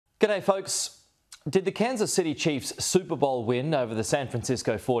G'day folks. Did the Kansas City Chiefs Super Bowl win over the San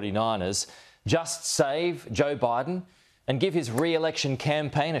Francisco 49ers just save Joe Biden and give his re-election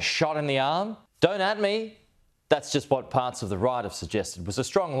campaign a shot in the arm? Don't at me. That's just what parts of the right have suggested was a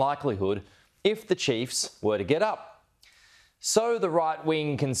strong likelihood if the Chiefs were to get up. So the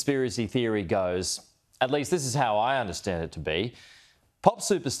right-wing conspiracy theory goes, at least this is how I understand it to be. Pop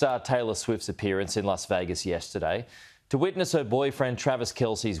superstar Taylor Swift's appearance in Las Vegas yesterday to witness her boyfriend Travis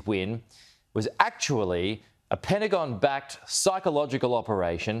Kelce's win was actually a Pentagon-backed psychological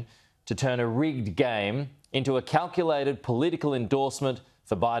operation to turn a rigged game into a calculated political endorsement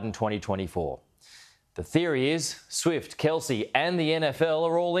for Biden 2024. The theory is Swift, Kelce and the NFL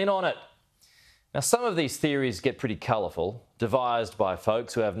are all in on it. Now, some of these theories get pretty colourful, devised by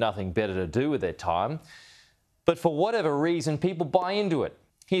folks who have nothing better to do with their time. But for whatever reason, people buy into it.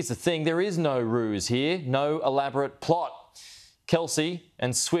 Here's the thing, there is no ruse here, no elaborate plot. Kelce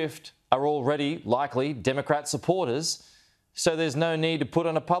and Swift are already likely Democrat supporters, so there's no need to put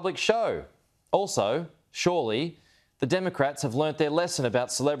on a public show. Also, surely, the Democrats have learnt their lesson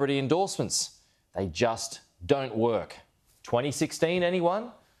about celebrity endorsements. They just don't work. 2016,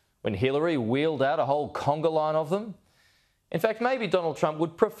 anyone? When Hillary wheeled out a whole conga line of them? In fact, maybe Donald Trump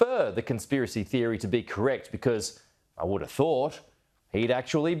would prefer the conspiracy theory to be correct because I would have thought he'd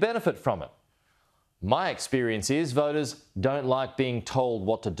actually benefit from it. My experience is voters don't like being told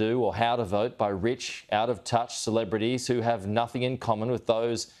what to do or how to vote by rich, out-of-touch celebrities who have nothing in common with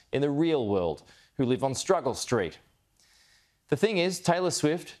those in the real world who live on Struggle Street. The thing is, Taylor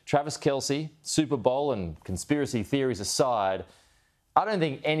Swift, Travis Kelce, Super Bowl and conspiracy theories aside, I don't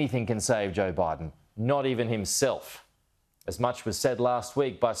think anything can save Joe Biden, not even himself. As much was said last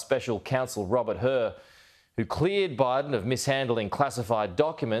week by special counsel Robert Hur, who cleared Biden of mishandling classified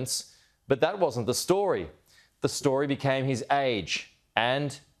documents, but that wasn't the story. The story became his age,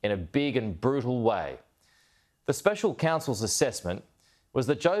 and in a big and brutal way. The special counsel's assessment was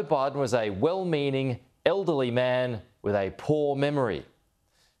that Joe Biden was a well-meaning, elderly man with a poor memory.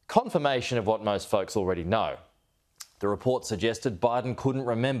 Confirmation of what most folks already know. The report suggested Biden couldn't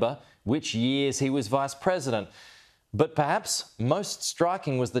remember which years he was vice president, but perhaps most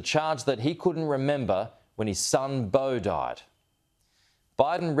striking was the charge that he couldn't remember when his son Beau died.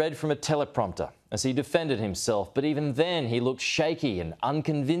 Biden read from a teleprompter as he defended himself, but even then he looked shaky and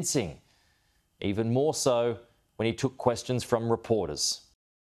unconvincing. Even more so when he took questions from reporters.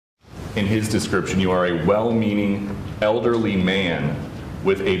 In his description, you are a well-meaning, elderly man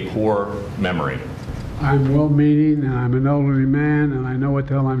with a poor memory. I'm well-meaning, and I'm an elderly man, and I know what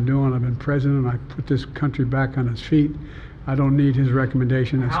the hell I'm doing. I've been president. I put this country back on its feet. I don't need his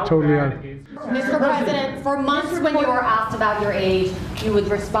recommendation. It's totally out. Mr. President, for months when you were asked about your age, you would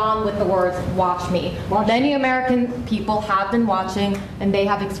respond with the words, "Watch me." Many American people have been watching, and they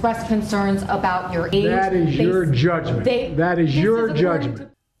have expressed concerns about your age. That is your judgment. That is your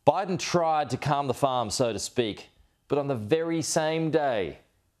judgment. Biden tried to calm the farm, so to speak, but on the very same day,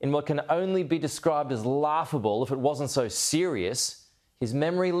 in what can only be described as laughable if it wasn't so serious, his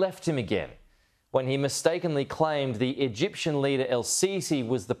memory left him again when he mistakenly claimed the Egyptian leader El-Sisi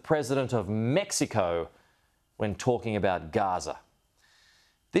was the president of Mexico when talking about Gaza.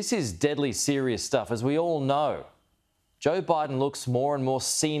 This is deadly serious stuff, as we all know. Joe Biden looks more and more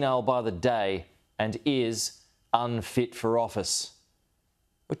senile by the day and is unfit for office.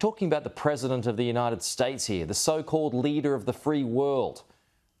 We're talking about the President of the United States here, the so-called leader of the free world,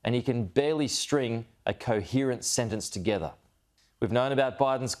 and he can barely string a coherent sentence together. We've known about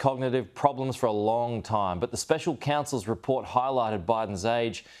Biden's cognitive problems for a long time, but the special counsel's report highlighted Biden's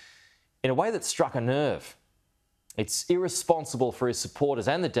age in a way that struck a nerve. It's irresponsible for his supporters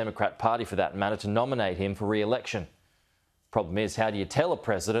and the Democrat Party, for that matter, to nominate him for re-election. Problem is, how do you tell a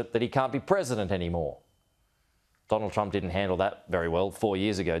president that he can't be president anymore? Donald Trump didn't handle that very well 4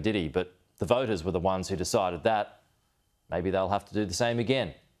 years ago, did he? But the voters were the ones who decided that. Maybe they'll have to do the same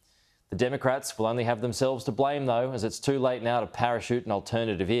again. The Democrats will only have themselves to blame, though, as it's too late now to parachute an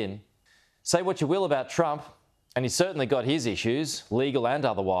alternative in. Say what you will about Trump, and he's certainly got his issues, legal and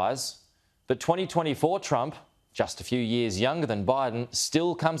otherwise, but 2024 Trump, just a few years younger than Biden,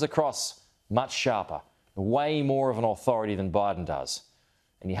 still comes across much sharper, way more of an authority than Biden does.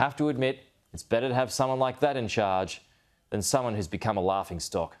 And you have to admit, it's better to have someone like that in charge than someone who's become a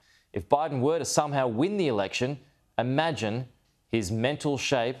laughingstock. If Biden were to somehow win the election, imagine his mental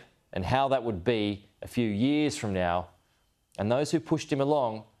shape and how that would be a few years from now, and those who pushed him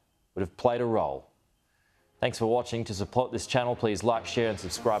along would have played a role. Thanks for watching. To support this channel, please like, share and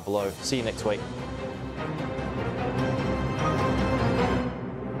subscribe below. See you next week.